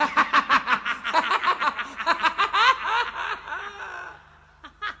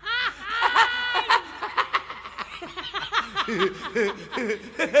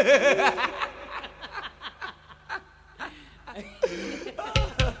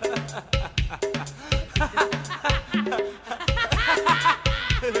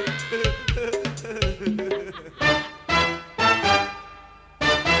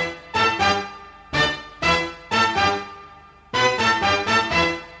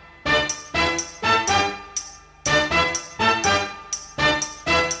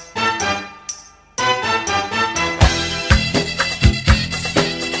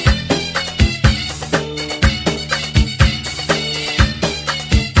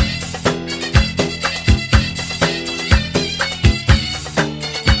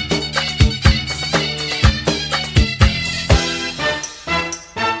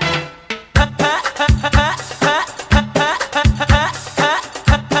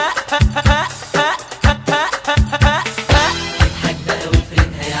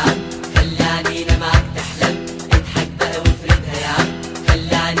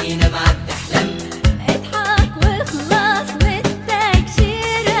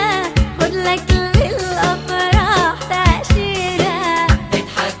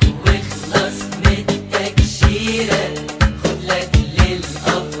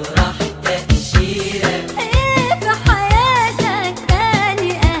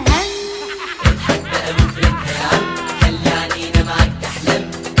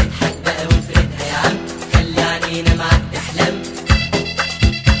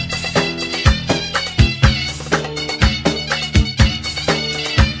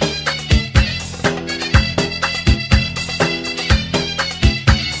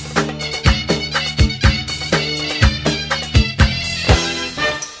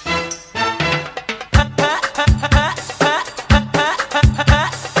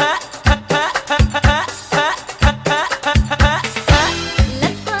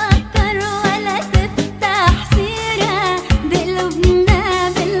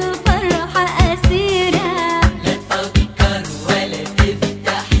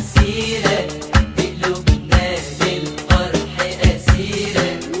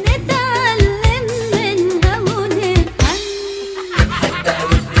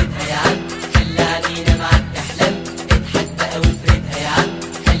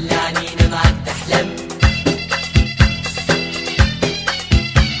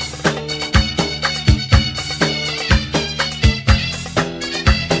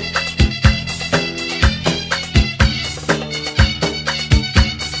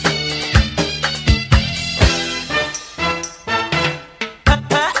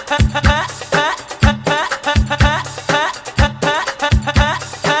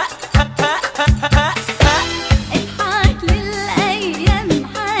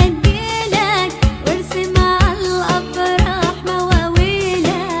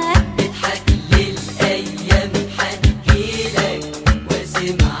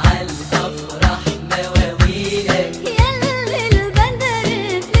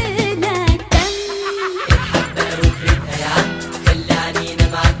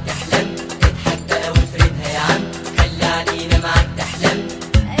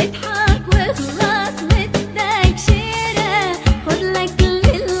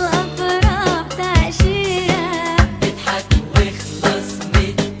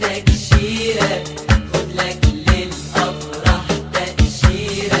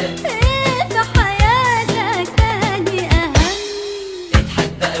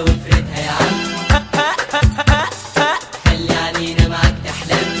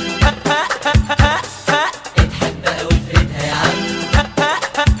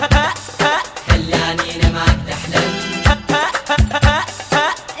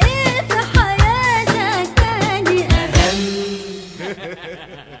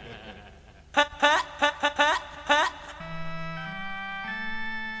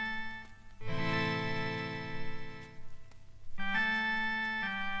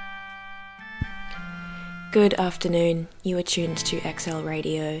Good afternoon, you are tuned to XL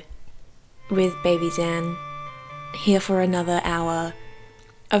Radio with Baby Zan, here for another hour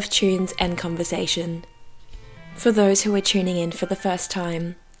of tunes and conversation. For those who are tuning in for the first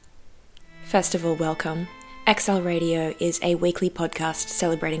time, first of all, welcome. XL Radio is a weekly podcast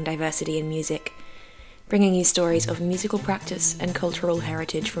celebrating diversity in music, bringing you stories of musical practice and cultural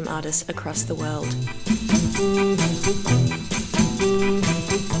heritage from artists across the world.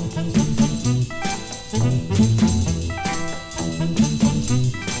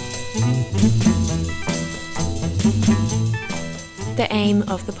 The aim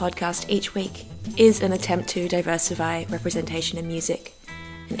of the podcast each week is an attempt to diversify representation in music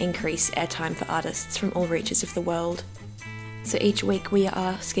and increase airtime for artists from all reaches of the world. So each week we are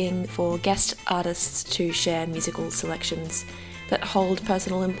asking for guest artists to share musical selections that hold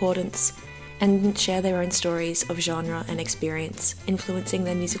personal importance and share their own stories of genre and experience influencing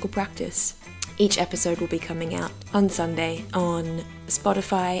their musical practice. Each episode will be coming out on Sunday on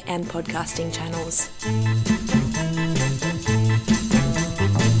Spotify and podcasting channels.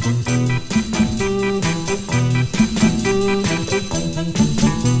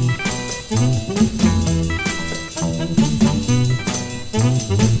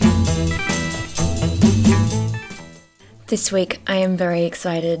 This week I am very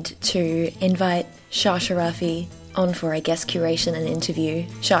excited to invite Shah Sharafi on for a guest curation and interview.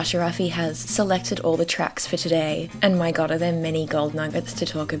 Shah Sharafi has selected all the tracks for today, and my god, are there many gold nuggets to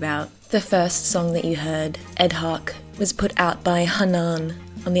talk about. The first song that you heard, Ed Hark, was put out by Hanan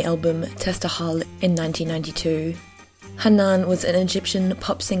on the album Testahal in 1992. Hanan was an Egyptian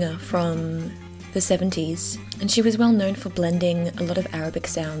pop singer from the 70s, and she was well known for blending a lot of Arabic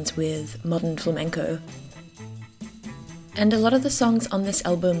sounds with modern flamenco. And a lot of the songs on this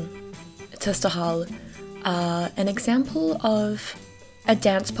album, Testahal, are an example of a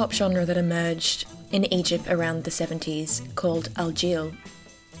dance pop genre that emerged in Egypt around the 70s called Al-Jil.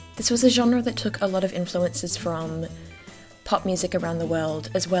 This was a genre that took a lot of influences from pop music around the world,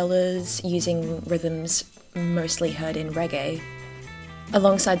 as well as using rhythms mostly heard in reggae.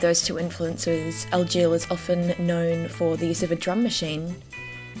 Alongside those two influences, Al-Jil is often known for the use of a drum machine,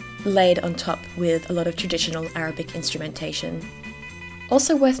 laid on top with a lot of traditional Arabic instrumentation.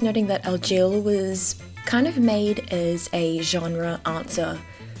 Also worth noting that Al-Jil was kind of made as a genre answer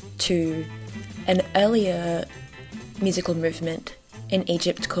to an earlier musical movement in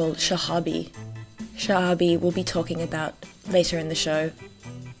Egypt called Shahabi. Shahabi we'll be talking about later in the show,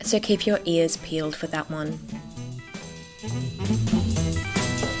 so keep your ears peeled for that one.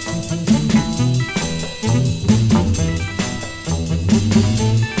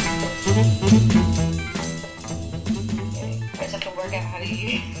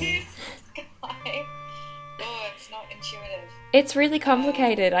 It's really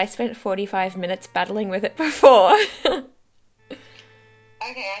complicated. I spent 45 minutes battling with it before. Okay,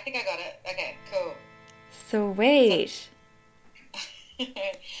 I think I got it. Okay, cool. Sweet.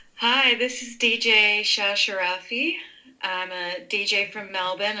 Hi, this is DJ Shah Sharafi. I'm a DJ from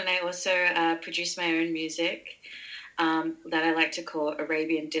Melbourne, and I also produce my own music that I like to call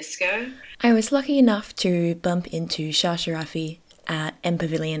Arabian Disco. I was lucky enough to bump into Shah Sharafi at M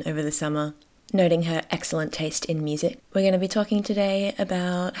Pavilion over the summer, noting her excellent taste in music. We're going to be talking today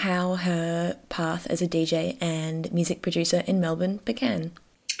about how her path as a DJ and music producer in Melbourne began.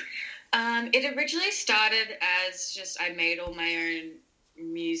 It originally started as just I made all my own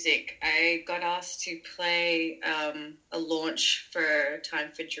music. I got asked to play a launch for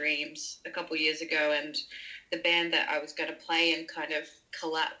Time for Dreams a couple years ago, and the band that I was going to play in kind of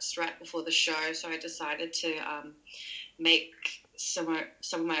collapsed right before the show, so I decided to make some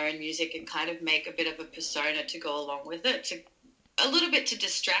of my own music and kind of make a bit of a persona to go along with it, to a little bit to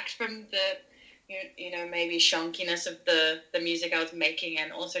distract from the maybe shonkiness of the music I was making,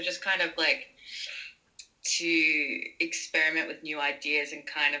 and also just kind of like to experiment with new ideas and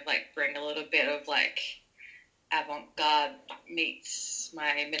kind of like bring a little bit of like avant-garde meets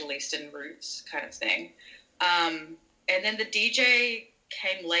my Middle Eastern roots kind of thing. And then the DJ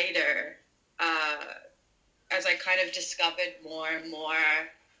came later as I kind of discovered more and more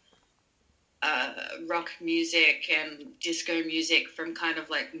rock music and disco music from kind of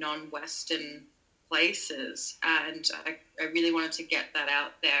like non-Western places, and I really wanted to get that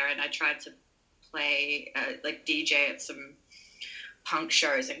out there, and I tried to play like DJ at some punk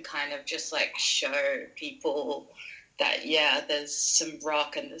shows and kind of just like show people that there's some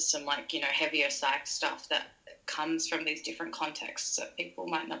rock and there's some like heavier psych stuff that comes from these different contexts that people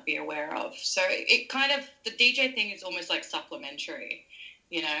might not be aware of. So it kind of, the DJ thing is almost like supplementary,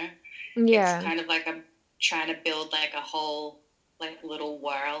 Yeah. It's kind of like I'm trying to build like a whole like little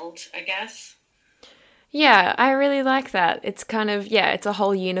world, I guess. Yeah, I really like that. It's kind of, it's a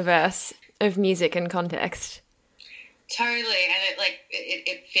whole universe of music and context. Totally, and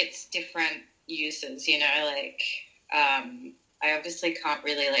it fits different uses, like I obviously can't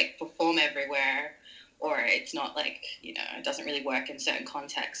really like perform everywhere, or it's not like, it doesn't really work in certain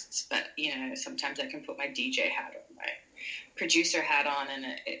contexts, but, sometimes I can put my DJ hat on, my producer hat on, and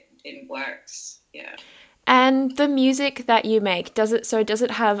it works, And the music that you make, does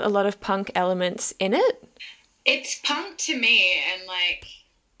it have a lot of punk elements in it? It's punk to me, and like,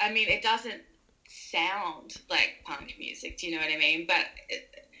 I mean, it doesn't sound like punk music, do you know what I mean? But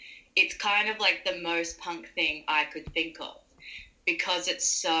it's kind of like the most punk thing I could think of, because it's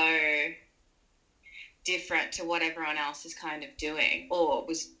so different to what everyone else is kind of doing or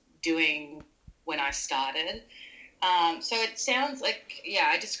was doing when I started. So it sounds like, yeah,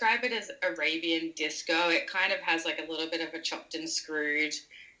 I describe it as Arabian disco. It kind of has like a little bit of a chopped and screwed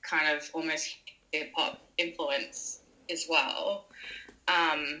kind of almost hip-hop influence as well.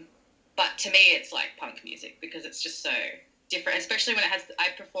 But to me, it's like punk music because it's just so different, especially when I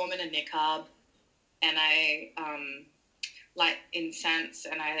perform in a niqab and I light incense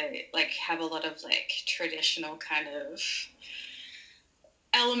and I like have a lot of like traditional kind of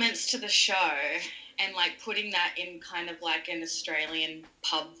elements to the show. And, like, putting that in kind of like an Australian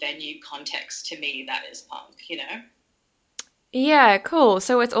pub venue context, to me, that is punk, you know? Yeah, cool.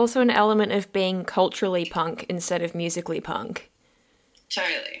 So it's also an element of being culturally punk instead of musically punk.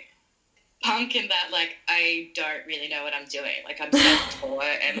 Totally. Punk in that, like, I don't really know what I'm doing. Like, I'm self-taught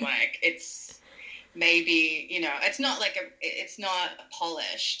and, like, it's maybe, you know, it's not like it's not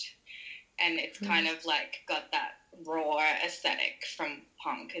polished. And it's kind of, like, got that raw aesthetic from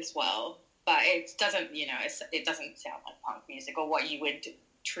punk as well. But it doesn't, you know, it doesn't sound like punk music or what you would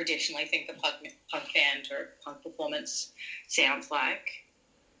traditionally think a punk band or punk performance sounds like.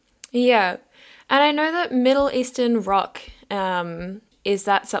 Yeah. And I know that Middle Eastern rock, is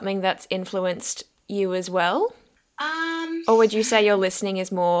that something that's influenced you as well? Or would you say your listening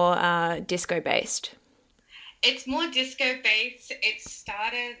is more disco-based? It's more disco-based. It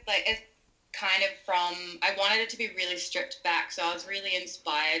started, like, it's kind of from, I wanted it to be really stripped back, so I was really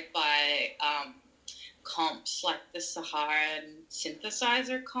inspired by comps like the Saharan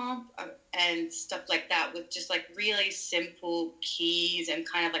synthesizer comp and stuff like that with just like really simple keys and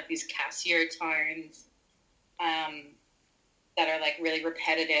kind of like these Casio tones that are like really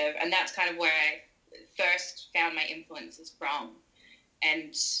repetitive, and that's kind of where I first found my influences from.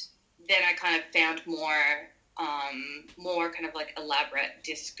 And then I kind of found more kind of like elaborate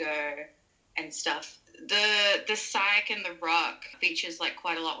disco and stuff. The psych and the rock features like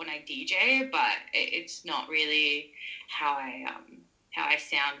quite a lot when I DJ, but it's not really how I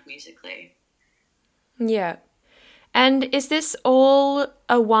sound musically. Yeah. And is this all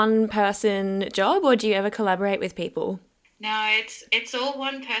a one-person job, or do you ever collaborate with people? No, it's all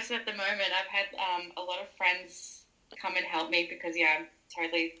one person at the moment. I've had a lot of friends come and help me because, yeah, I'm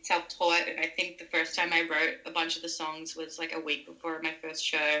totally self-taught, and I think the first time I wrote a bunch of the songs was like a week before my first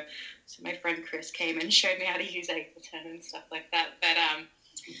show. So my friend Chris came and showed me how to use Ableton and stuff like that. But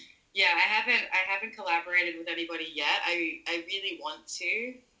yeah, I haven't collaborated with anybody yet. I really want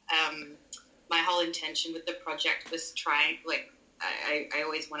to. My whole intention with the project was trying, like, I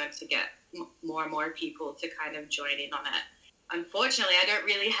always wanted to get more and more people to kind of join in on it. Unfortunately, I don't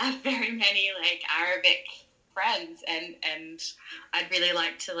really have very many like Arabic friends, and I'd really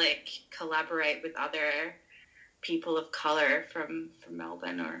like to like collaborate with other people of color from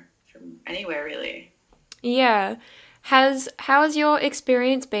Melbourne or from anywhere really. Yeah. How has your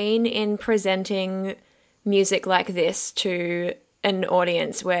experience been in presenting music like this to an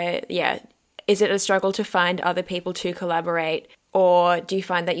audience where, yeah, is it a struggle to find other people to collaborate, or do you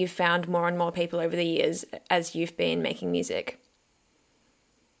find that you've found more and more people over the years as you've been making music?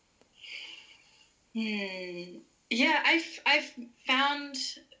 Yeah, I've found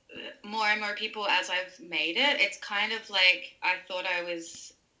more and more people as I've made it. It's kind of like I thought I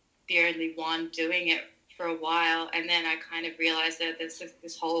was the only one doing it for a while, and then I kind of realized that there's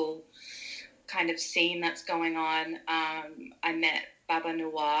this whole kind of scene that's going on. I met Baba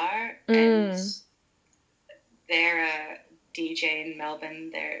Noir, and they're a DJ in Melbourne.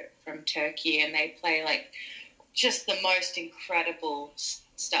 They're from Turkey, and they play like just the most incredible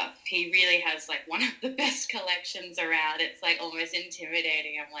stuff. He really has like one of the best collections around. It's like almost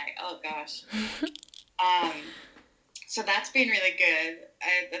intimidating. I'm like, oh gosh. So that's been really good.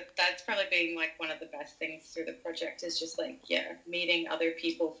 That's probably been like one of the best things through the project is just like, yeah, meeting other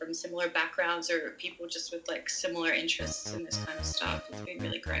people from similar backgrounds or people just with like similar interests in this kind of stuff. It's been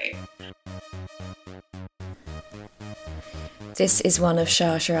really great. This is one of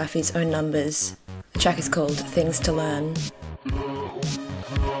Shah Sharafi's own numbers. The track is called Things to Learn.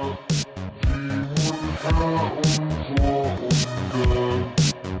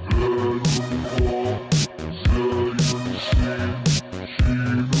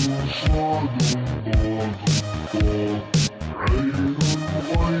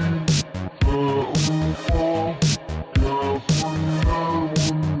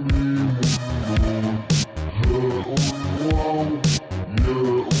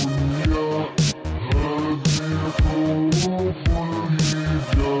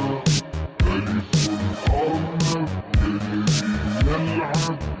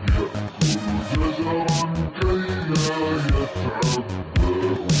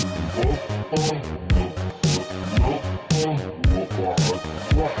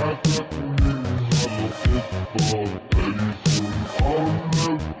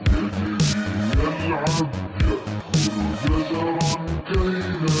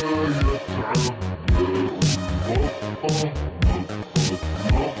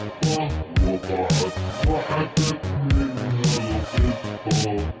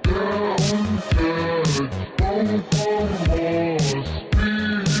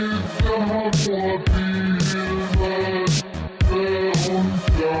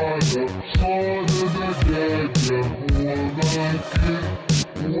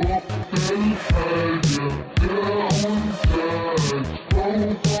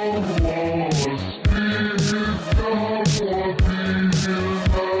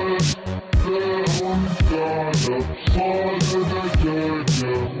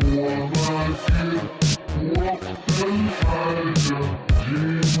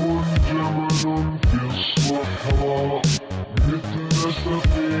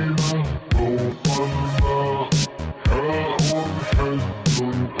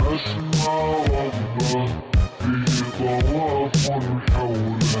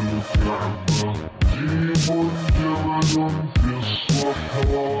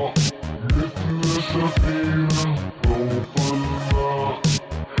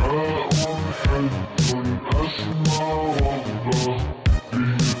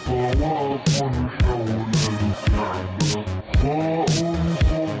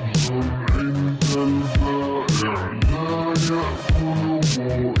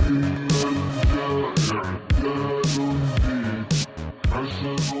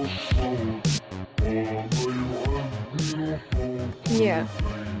 Yeah.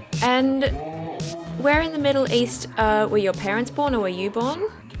 And where in the Middle East were your parents born, or were you born?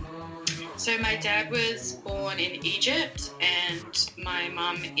 So my dad was born in Egypt and my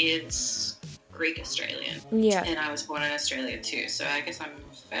mum is Greek Australian. Yeah. And I was born in Australia too. So I guess I'm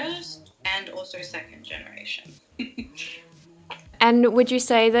first and also second generation. And would you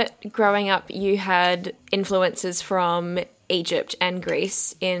say that growing up you had influences from Egypt and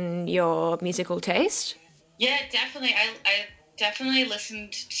Greece in your musical taste? Yeah, definitely. I definitely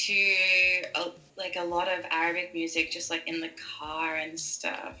listened to a lot of Arabic music just like in the car and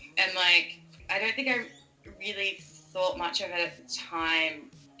stuff. And like, I don't think I really thought much of it at the time,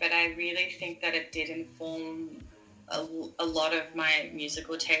 but I really think that it did inform a lot of my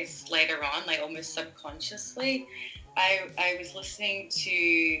musical tastes later on, like almost subconsciously. I was listening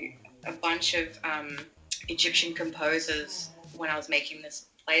to a bunch of Egyptian composers when I was making this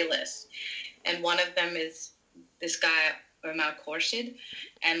playlist, and one of them is this guy Omar Khorshid,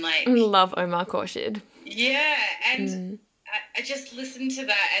 and like love Omar Khorshid. Yeah, and I just listened to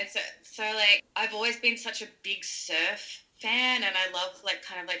that, and so like I've always been such a big surf fan, and I love like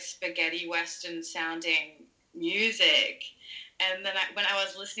kind of like spaghetti western sounding music. And then when I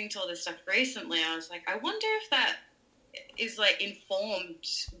was listening to all this stuff recently, I was like, I wonder if that is like informed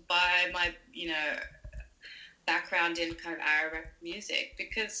by my, background in kind of Arabic music,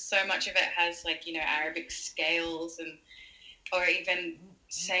 because so much of it has like, Arabic scales or even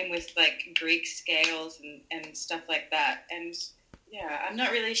same with like Greek scales and stuff like that. And yeah, I'm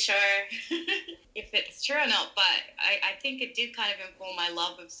not really sure if it's true or not, but I think it did kind of inform my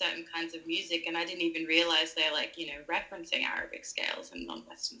love of certain kinds of music, and I didn't even realize they're like, referencing Arabic scales and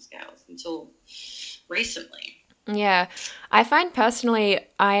non-Western scales until recently. Yeah, I find personally,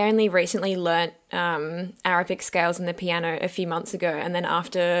 I only recently learnt Arabic scales in the piano a few months ago, and then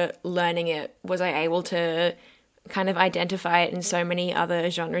after learning it, was I able to kind of identify it in so many other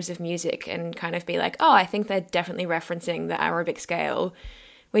genres of music and kind of be like, oh, I think they're definitely referencing the Arabic scale,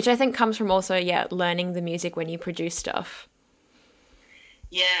 which I think comes from also, learning the music when you produce stuff.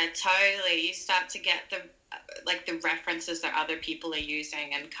 Yeah, totally. You start to get the references that other people are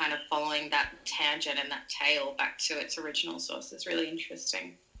using and kind of following that tangent and that tail back to its original source is really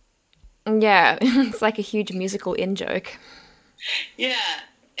interesting. Yeah, it's like a huge musical in-joke. Yeah,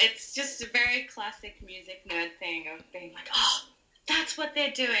 it's just a very classic music nerd thing of being like, oh, that's what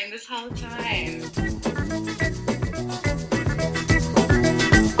they're doing this whole time.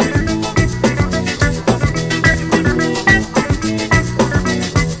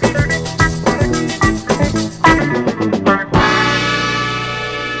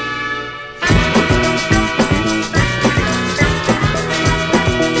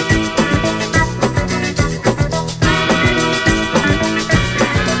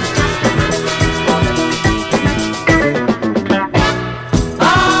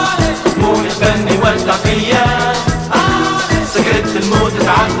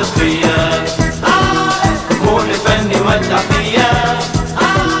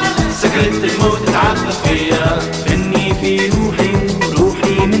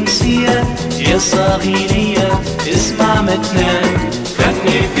 صاغينية اسمع متنان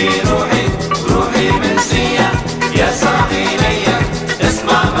غني في روحي روحي منسية يا صاغينية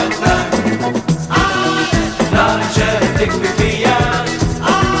اسمع متنان نار جاهد تكبي فيا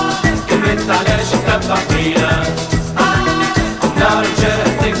كلمت علاش تتبع فيا نار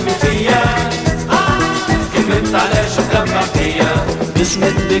جاهد تكبي فيا كلمت علاش تتبع فيا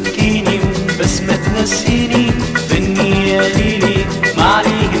بسمة تبكيني وبسمة تنسيني بالنية ليلي ما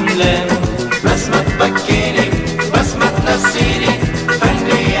عليهم لام بس ما تبكيني بس ما تنسيني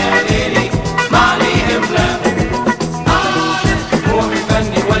فني يا ليلي ما عليهم لا روحي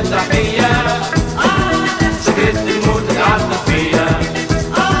فني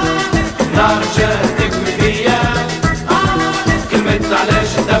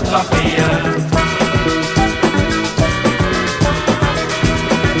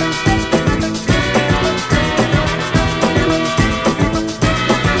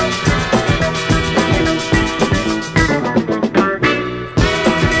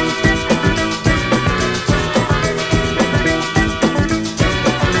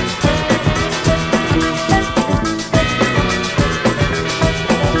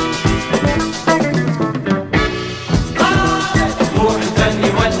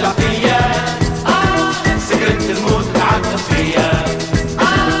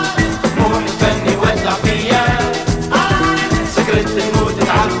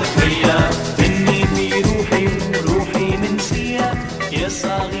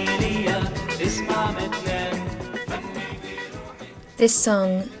This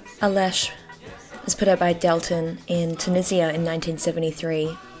song, Alesh, was put out by Delton in Tunisia in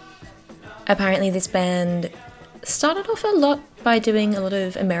 1973. Apparently this band started off a lot by doing a lot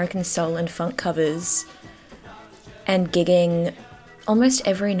of American soul and funk covers and gigging almost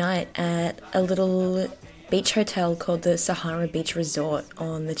every night at a little beach hotel called the Sahara Beach Resort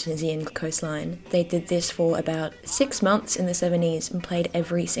on the Tunisian coastline. They did this for about 6 months in the 70s and played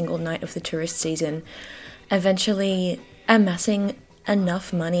every single night of the tourist season, eventually amassing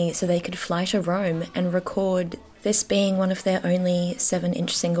enough money so they could fly to Rome and record this being one of their only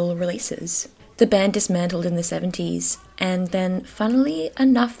 7-inch single releases. The band dismantled in the 70s, and then funnily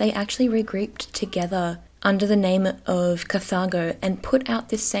enough they actually regrouped together under the name of Carthago and put out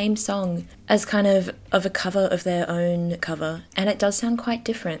this same song as kind of a cover of their own cover, and it does sound quite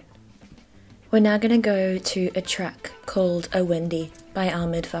different. We're now going to go to a track called O Wendy by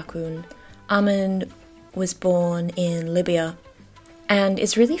Ahmed Fakoun. Ahmed was born in Libya and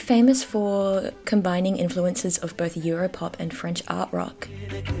is really famous for combining influences of both Europop and French art rock.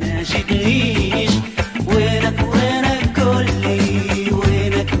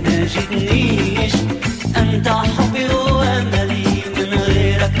 أنت حبي وأملي من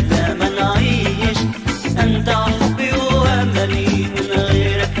غيرك لا ما نعيش أنت حبي وأملي من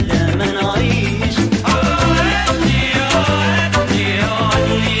غيرك لا ما نعيش عادني عادني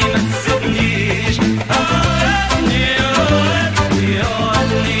عادني ما تسيبنيش عادني عادني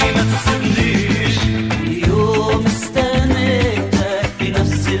عادني ما تسيبنيش اليوم استنيتك في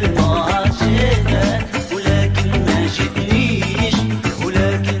نفس المعاشرة ولكن ما جيتنيش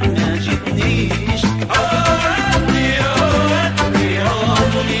ولكن ما جيتنيش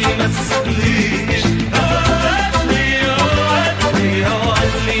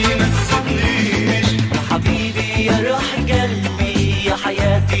حبيبي يا روح قلبي يا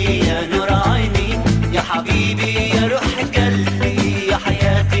حياتي يا نور عيني عادني عادني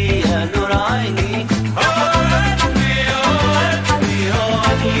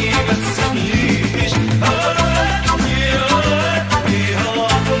عادني ما تسيبنيش عادني عادني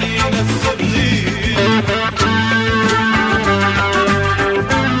عادني ما تسيبنيش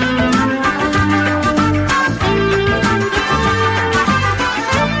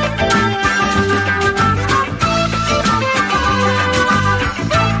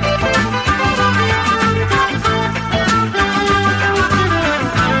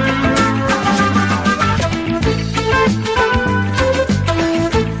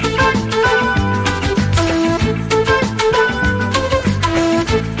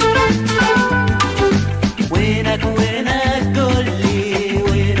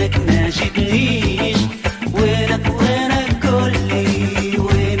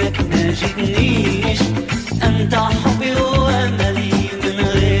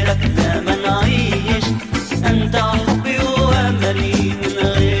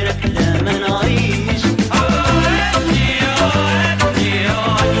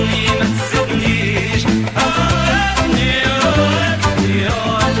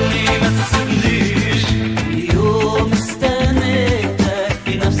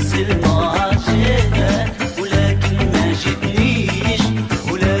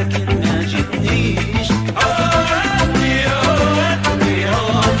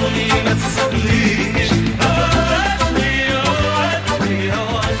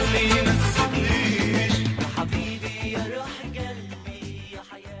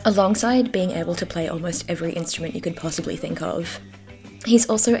Alongside being able to play almost every instrument you could possibly think of, he's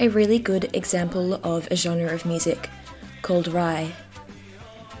also a really good example of a genre of music called Rai,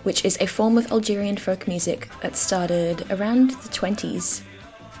 which is a form of Algerian folk music that started around the 20s.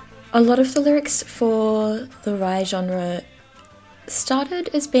 A lot of the lyrics for the Rai genre started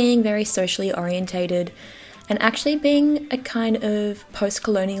as being very socially orientated and actually being a kind of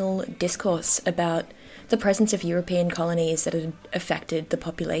post-colonial discourse about the presence of European colonies that had affected the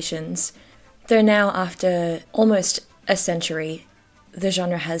populations. Though now, after almost a century, the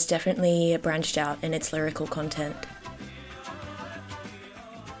genre has definitely branched out in its lyrical content.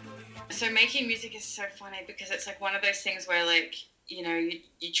 So making music is so funny because it's like one of those things where, like, you know,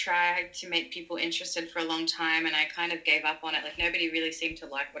 you try to make people interested for a long time, and I kind of gave up on it. Like, nobody really seemed to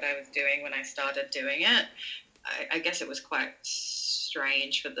like what I was doing when I started doing it. I guess it was quite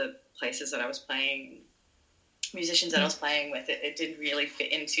strange for the places that I was playing, musicians that I was playing with. It didn't really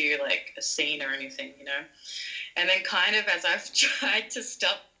fit into like a scene or anything, you know. And then kind of as I've tried to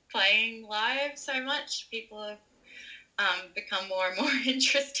stop playing live so much, people have become more and more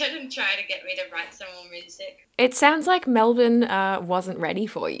interested and try to get me to write some more music. It sounds like Melbourne wasn't ready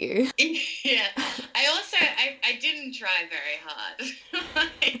for you. Yeah. I didn't try very hard.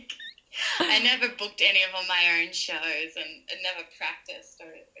 Like, I never booked any of my own shows and never practiced or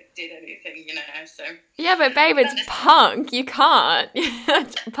did anything, so. Yeah, but babe, it's punk. You can't.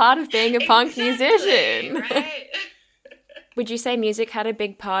 It's part of being a punk musician. Right? Would you say music had a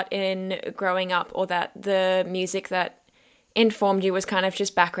big part in growing up, or that the music that informed you was kind of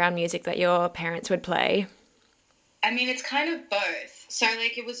just background music that your parents would play? I mean, it's kind of both. So,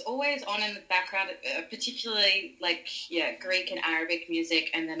 it was always on in the background, particularly, Greek and Arabic music.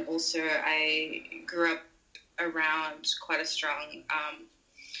 And then also I grew up around quite a strong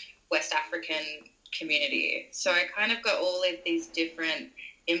West African community. So I kind of got all of these different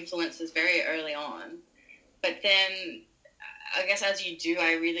influences very early on. But then, I guess as you do,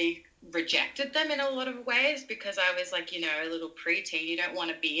 I really rejected them in a lot of ways because I was a little preteen. You don't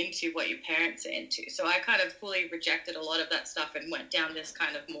want to be into what your parents are into. So I kind of fully rejected a lot of that stuff and went down this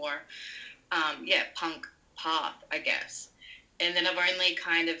kind of more, punk path, I guess. And then I've only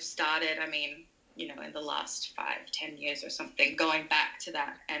kind of started, in the last 5-10 years or something, going back to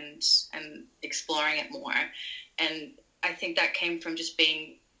that and exploring it more. And I think that came from just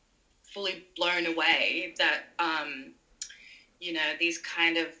being fully blown away that, these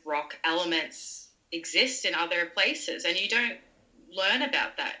kind of rock elements exist in other places, and you don't learn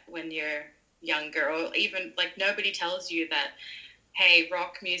about that when you're younger, or even nobody tells you that, hey,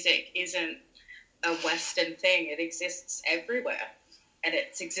 rock music isn't a Western thing. It exists everywhere, and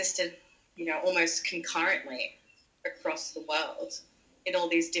it's existed, almost concurrently across the world in all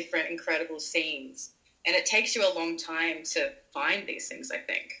these different incredible scenes. And it takes you a long time to find these things, I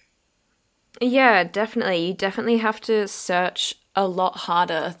think. Yeah, definitely. You definitely have to search a lot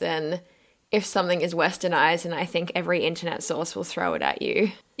harder than if something is westernized, and I think every internet source will throw it at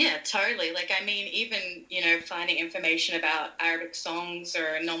you. Yeah, totally. Even, finding information about Arabic songs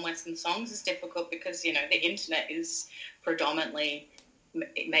or non-Western songs is difficult because, the internet is predominantly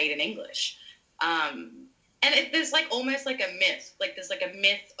made in English. And there's almost a myth. There's a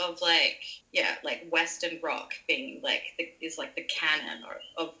myth of Western rock being the canon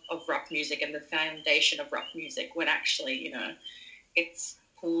of rock music and the foundation of rock music, when actually, it's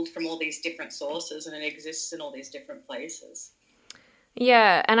pulled from all these different sources and it exists in all these different places.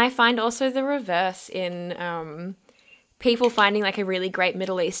 Yeah, and I find also the reverse in people finding a really great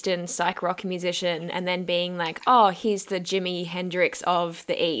Middle Eastern psych rock musician and then being oh, he's the Jimi Hendrix of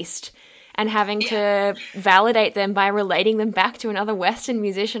the East, and having to validate them by relating them back to another Western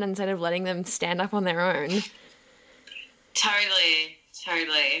musician instead of letting them stand up on their own. Totally.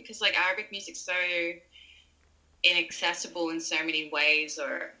 Because Arabic music's so inaccessible in so many ways,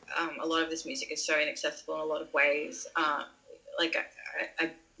 or a lot of this music is so inaccessible in a lot of ways. I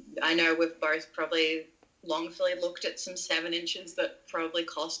know we've both probably longfully looked at some 7 inches that probably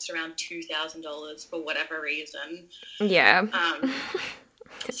costs around $2,000 for whatever reason. Yeah.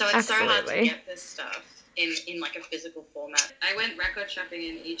 So it's so hard to get this stuff in a physical format. I went record shopping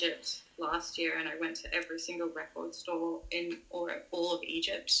in Egypt last year, and I went to every single record store in all of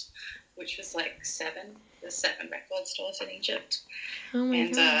Egypt, which was 7. There's 7 record stores in Egypt. Oh my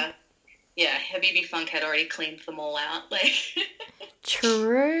God. Habibi Funk had already cleaned them all out.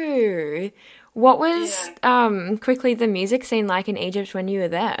 True. What was quickly the music scene like in Egypt when you were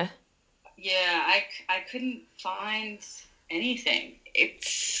there? Yeah, I couldn't find anything.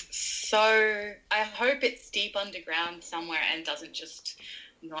 It's so... I hope it's deep underground somewhere and doesn't just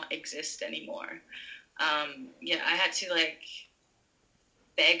not exist anymore. I had to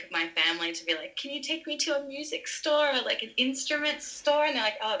beg my family to be can you take me to a music store or an instrument store? And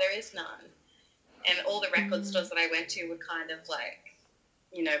they're oh, there is none. And all the record stores that I went to were kind of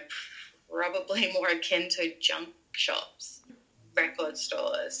probably more akin to junk shops, record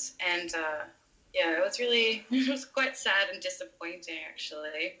stores. And it was quite sad and disappointing,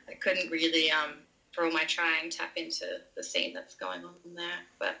 actually. I couldn't really, for all my trying, tap into the scene that's going on there,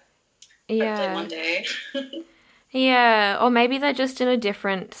 but hopefully one day. Yeah, or maybe they're just in a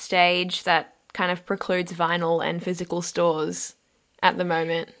different stage that kind of precludes vinyl and physical stores at the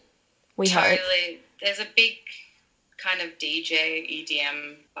moment. We hope. Totally. There's a big kind of DJ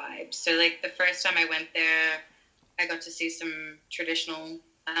EDM vibe. So the first time I went there, I got to see some traditional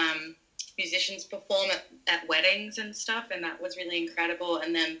musicians perform at weddings and stuff, and that was really incredible.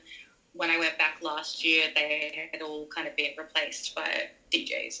 And then when I went back last year, they had all kind of been replaced by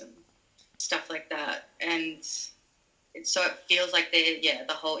DJs and stuff like that. And it feels like the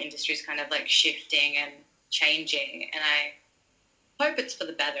whole industry is kind of shifting and changing, and I hope it's for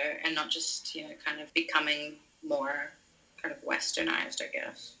the better and not just kind of becoming more kind of westernized, I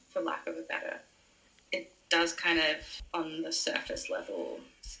guess, for lack of a better. It does kind of on the surface level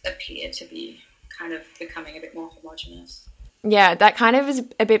appear to be kind of becoming a bit more homogenous. Yeah, that kind of is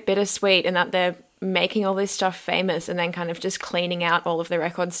a bit bittersweet in that they're making all this stuff famous and then kind of just cleaning out all of the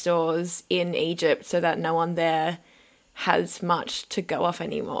record stores in Egypt so that no one there has much to go off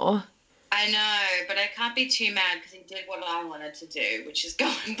anymore. I know, but I can't be too mad because he did what I wanted to do, which is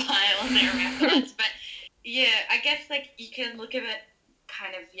go and buy all their records. But yeah, I guess like you can look at it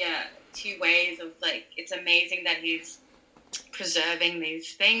kind of, two ways of like, it's amazing that he's preserving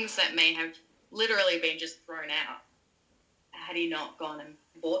these things that may have literally been just thrown out had he not gone and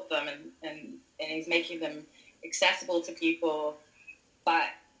bought them, and he's making them accessible to people. But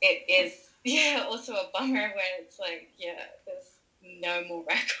it is, also a bummer where it's like, there's no more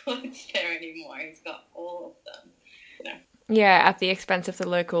records there anymore. He's got all of them, Yeah, at the expense of the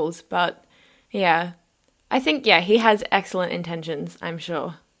locals. But yeah, I think, he has excellent intentions, I'm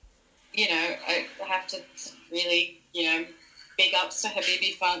sure. I have to really, big ups to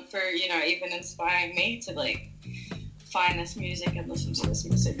Habibi Funk for, even inspiring me to like find this music and listen to this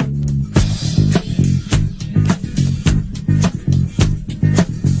music.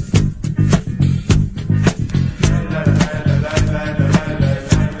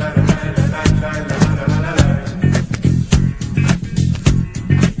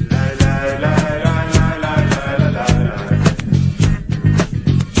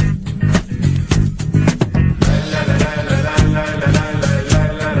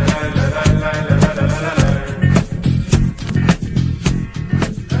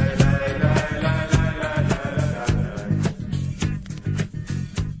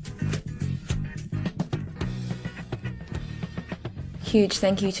 Huge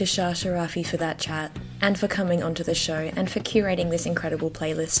thank you to Shah Sharafi for that chat, and for coming onto the show, and for curating this incredible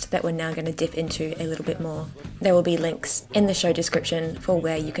playlist that we're now going to dip into a little bit more. There will be links in the show description for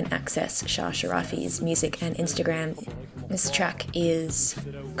where you can access Shah Sharafi's music and Instagram. This track is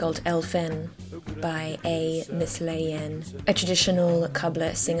called El Fen by A. Mislayen, a traditional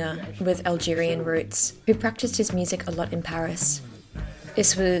Kabyle singer with Algerian roots who practiced his music a lot in Paris.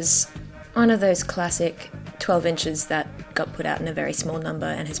 This was one of those classic 12 inches that got put out in a very small number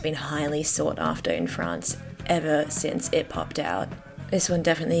and has been highly sought after in France ever since it popped out. This one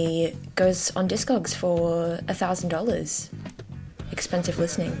definitely goes on Discogs for $1,000. Expensive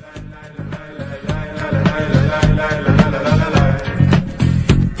listening.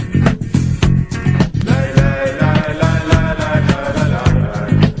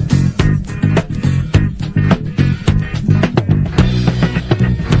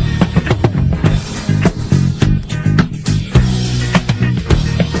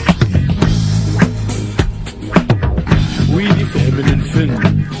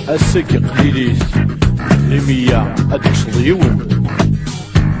 السك قليليس لمية هاديك صديون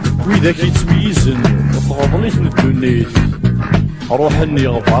وإذا كيتميزن فغضنيت ندونيس روحني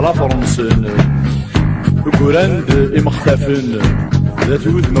غفالة فرنسن بكوراند إمختفن ذات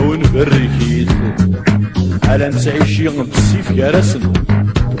ودمون بريكيس على نتعيشي نتسيف كارسن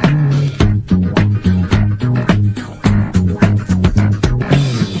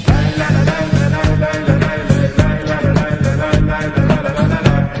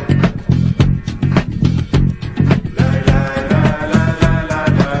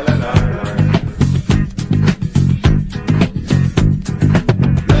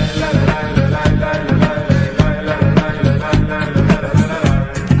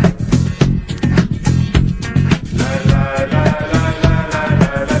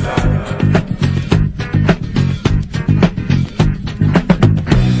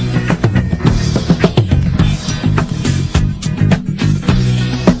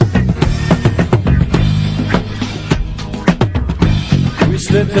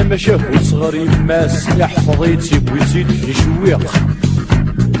ما شافو صغري ماس يحفظيتي بويزيد يشويق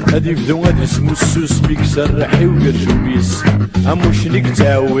هادي بدو هادي اسمو السوس ميكسر رحي وقرجوميس اموشنيك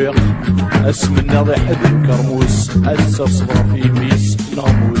تعويق اسمنا ضي حد الكرموس اسا صبر في ميس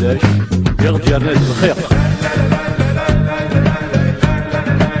نغمولاش يغديرنا الخيق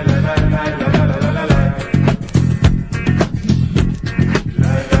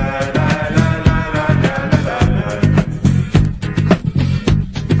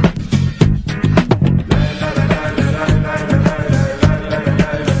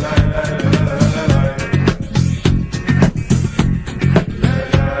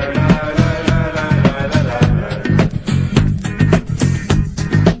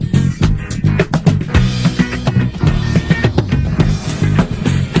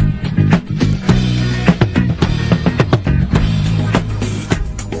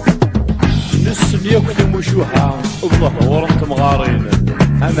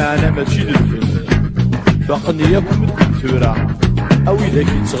ماشي دلفن فقني ياكم الدكتورة او اذا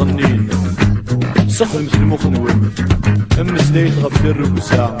كي تغنين سخدمت المخ نون أمسليت غف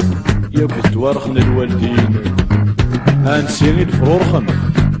الرقسة ياك توارخن الوالدين أنسيني الفرورخن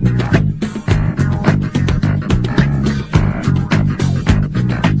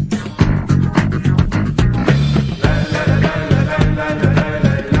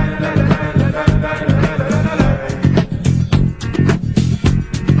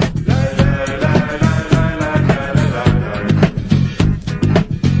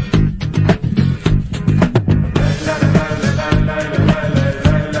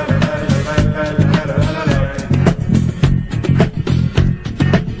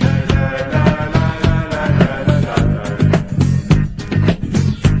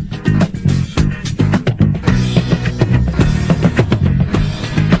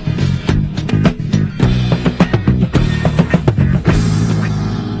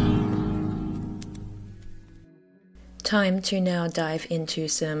Time to now dive into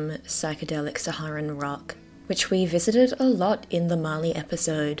some psychedelic Saharan rock, which we visited a lot in the Mali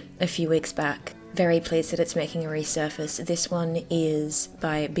episode a few weeks back. Very pleased that it's making a resurface. This one is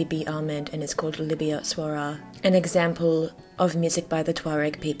by Bibi Ahmed and it's called Libya Swara, an example of music by the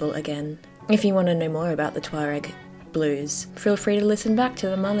Tuareg people again. If you want to know more about the Tuareg blues, feel free to listen back to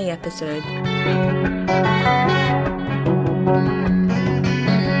the Mali episode.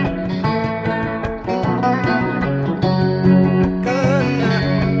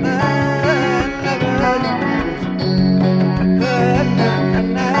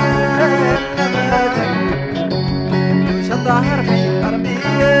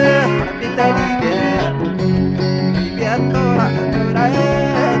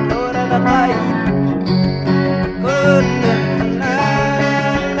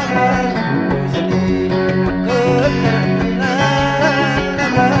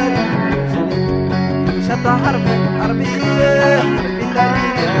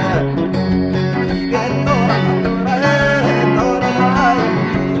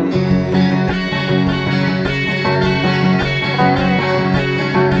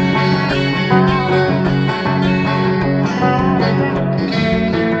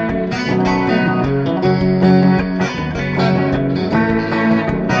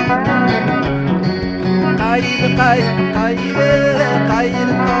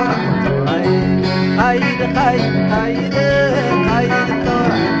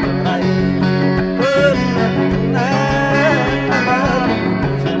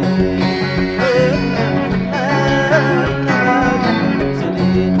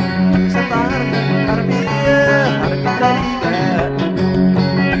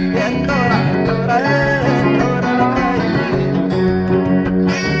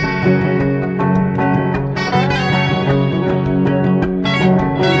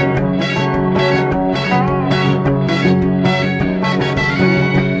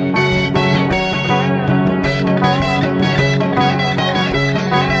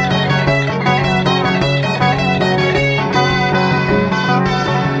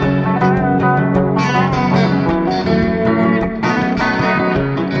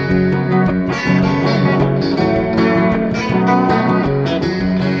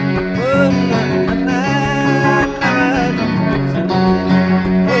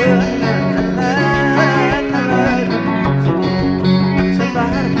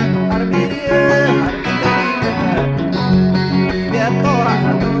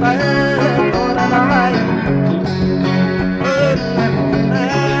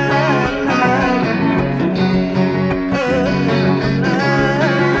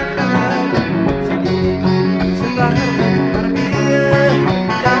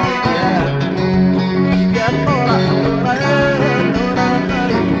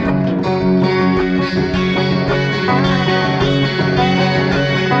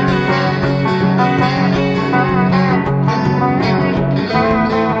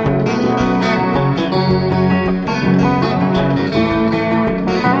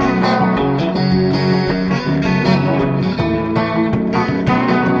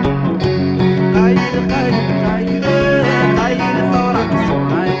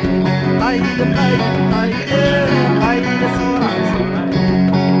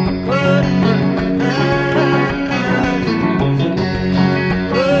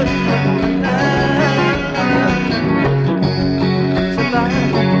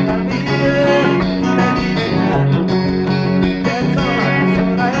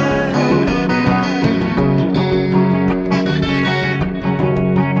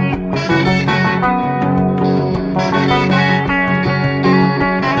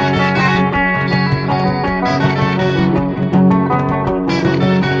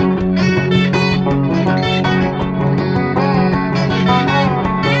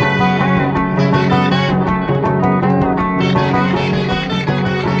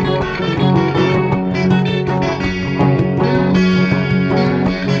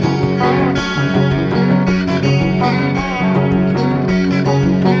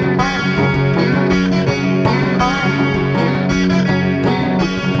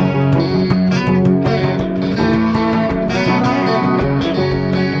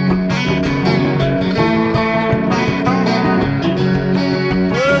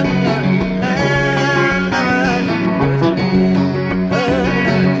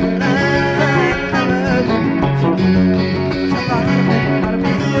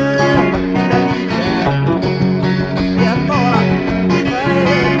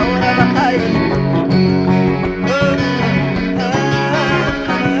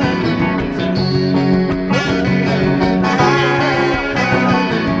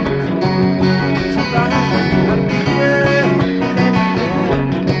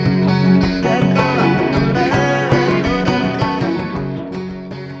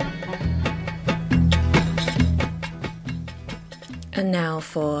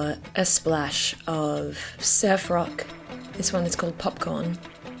 for a splash of surf rock. This one is called Popcorn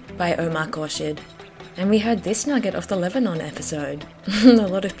by Omar Khorshid. And we heard this nugget of the Lebanon episode. A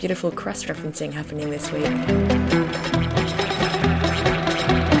lot of beautiful cross-referencing happening this week.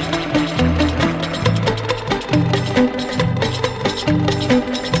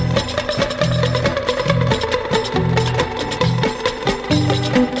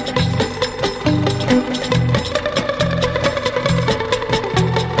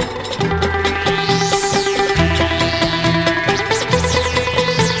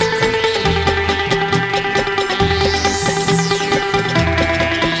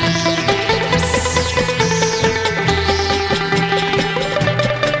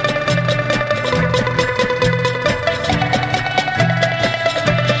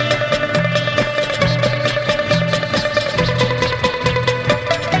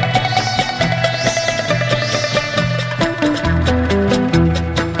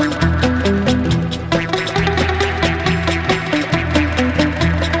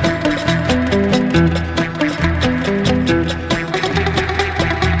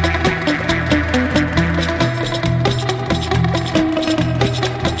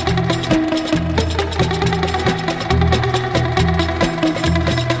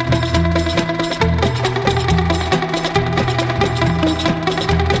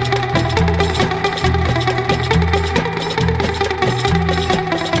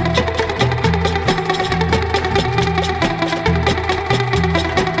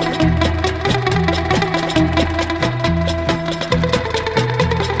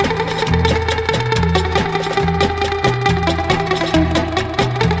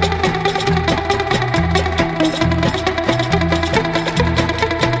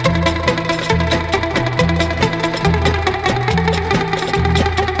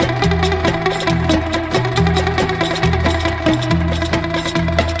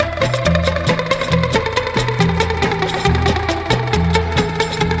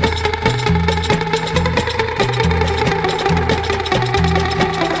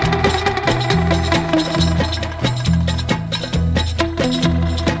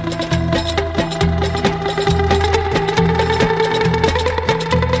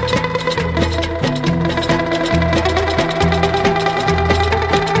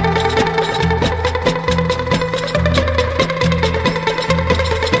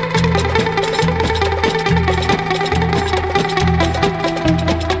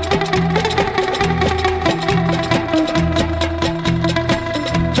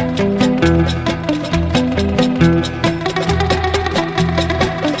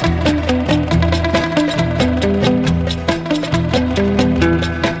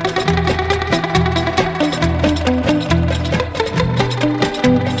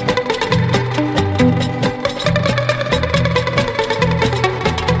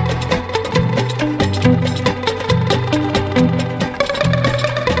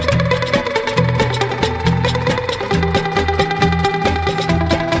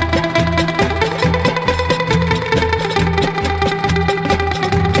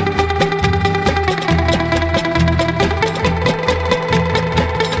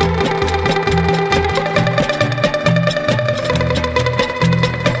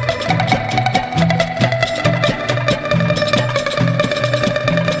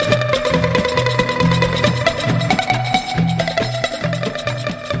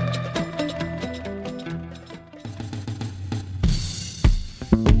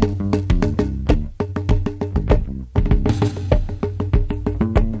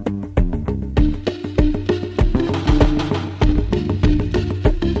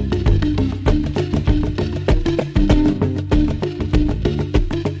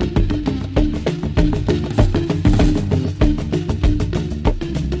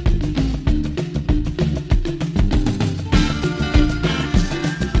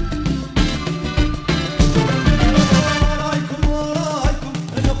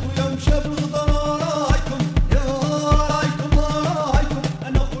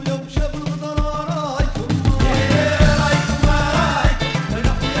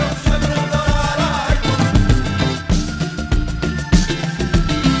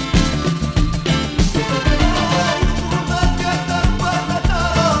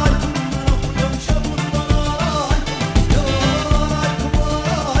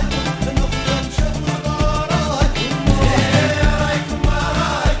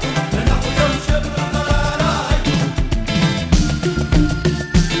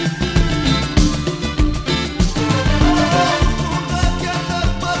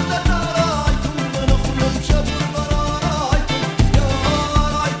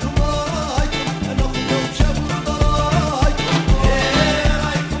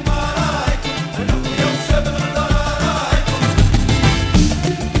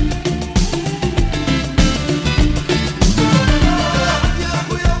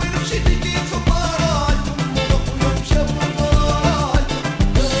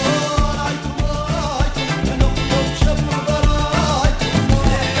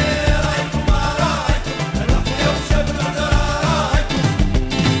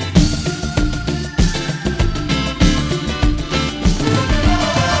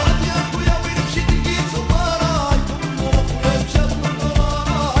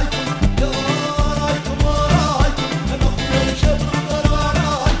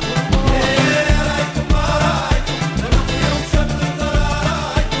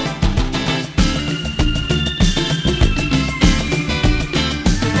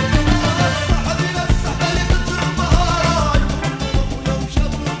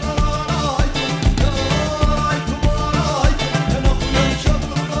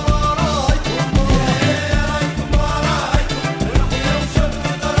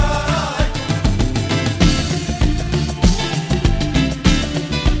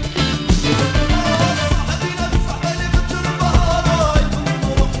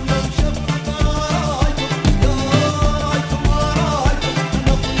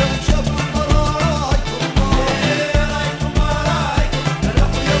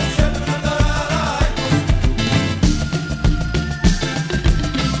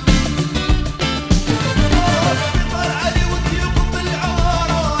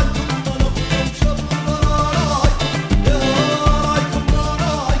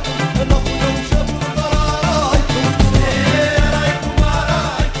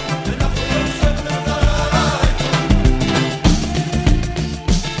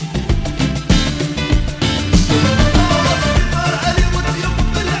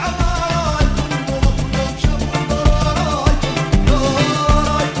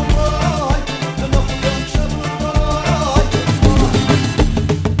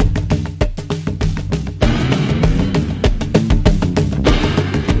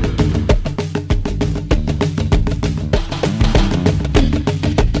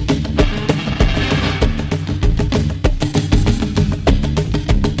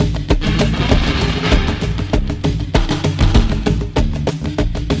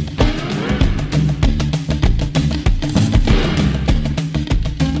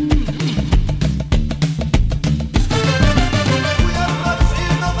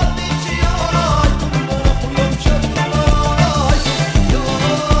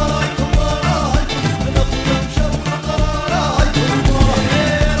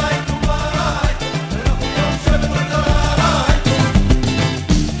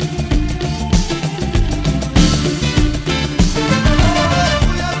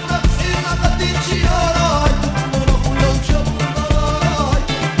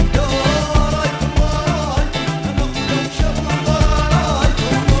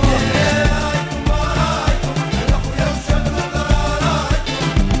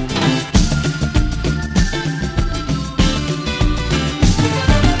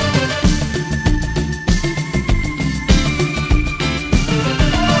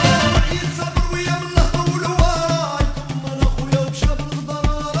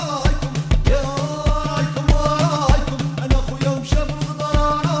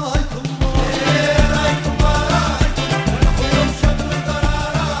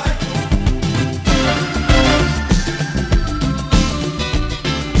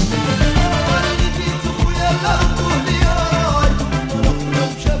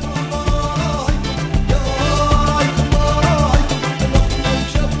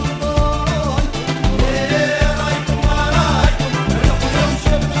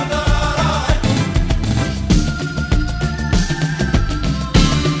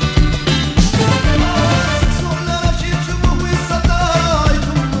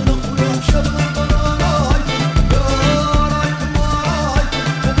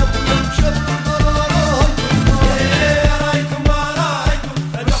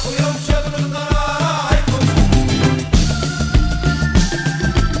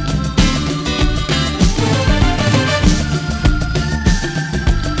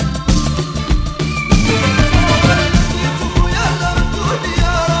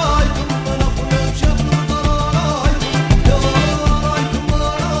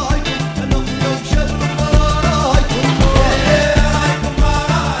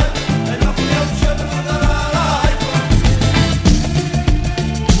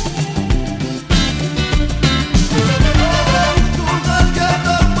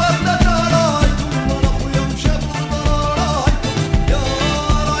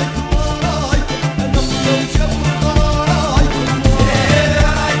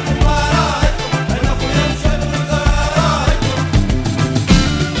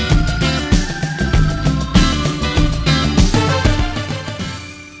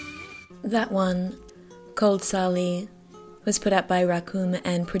 called Sali was put out by Rakoum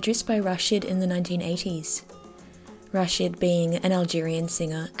and produced by Rashid in the 1980s. Rashid being an Algerian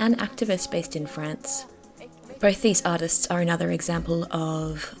singer and activist based in France. Both these artists are another example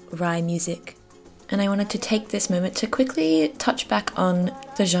of Rai music, and I wanted to take this moment to quickly touch back on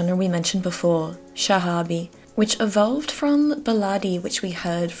the genre we mentioned before, Shahabi, which evolved from Baladi, which we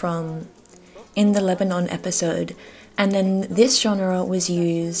heard from in the Lebanon episode, and then this genre was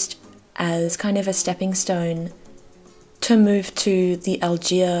used as kind of a stepping stone to move to the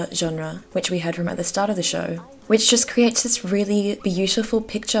Algier genre, which we heard from at the start of the show, which just creates this really beautiful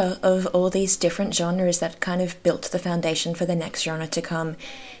picture of all these different genres that kind of built the foundation for the next genre to come,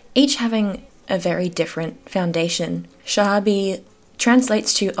 each having a very different foundation. Shahabi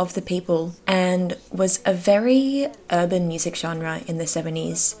translates to of the people and was a very urban music genre in the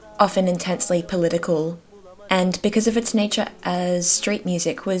 70s, often intensely political, and because of its nature as street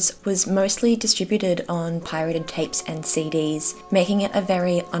music was mostly distributed on pirated tapes and CDs, making it a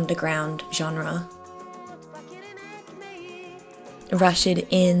very underground genre. Rashid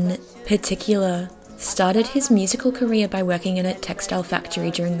in particular started his musical career by working in a textile factory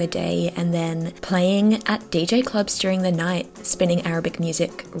during the day and then playing at DJ clubs during the night, spinning Arabic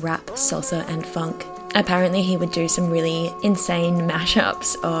music, rap, salsa and funk. Apparently he would do some really insane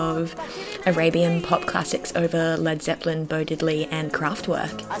mashups of Arabian pop classics over Led Zeppelin, Bo Diddley and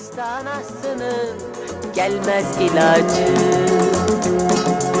Kraftwerk.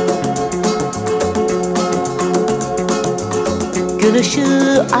 Gün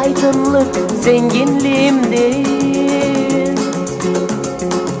ışığı aydınlık zenginliğimdir.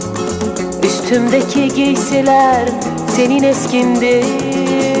 Üstümdeki giysiler senin eskindir.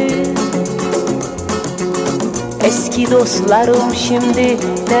 Eski dostlarım şimdi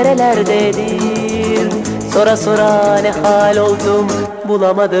nerelerdedir? Sora sora ne hal oldum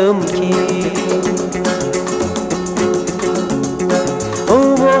bulamadım ki.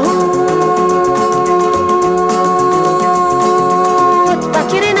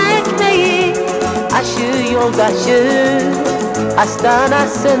 Fakirin ekmeği, aşı yoldaşı,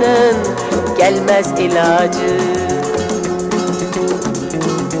 hastanasının gelmez ilacı.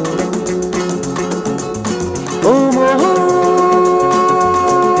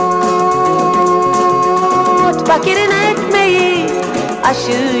 Fakirin ekmeği,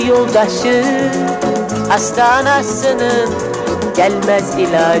 aşı yoldaşı, hastanasının gelmez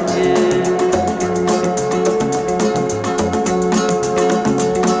ilacı.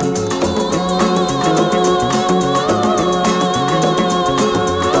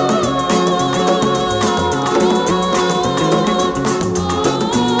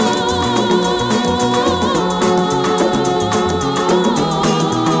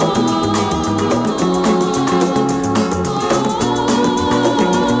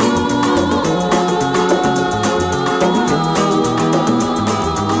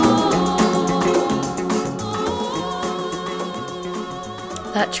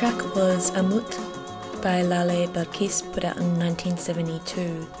 That track was Amut by Lale Balkis, put out in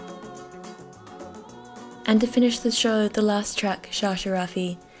 1972. And to finish the show, the last track, Shah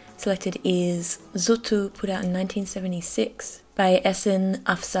Sharafi, selected is Zutu, put out in 1976 by Esin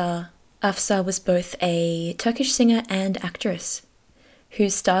Afsar. Afsar was both a Turkish singer and actress who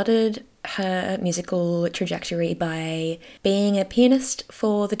started her musical trajectory by being a pianist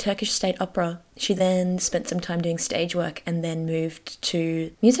for the Turkish State Opera. She then spent some time doing stage work and then moved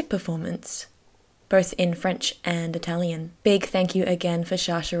to music performance, both in French and Italian. Big thank you again for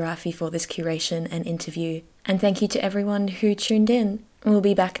Shah Sharafi for this curation and interview, and thank you to everyone who tuned in. We'll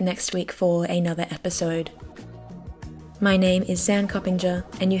be back next week for another episode. My name is Zan Coppinger,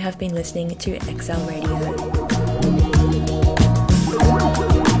 and you have been listening to XL Radio.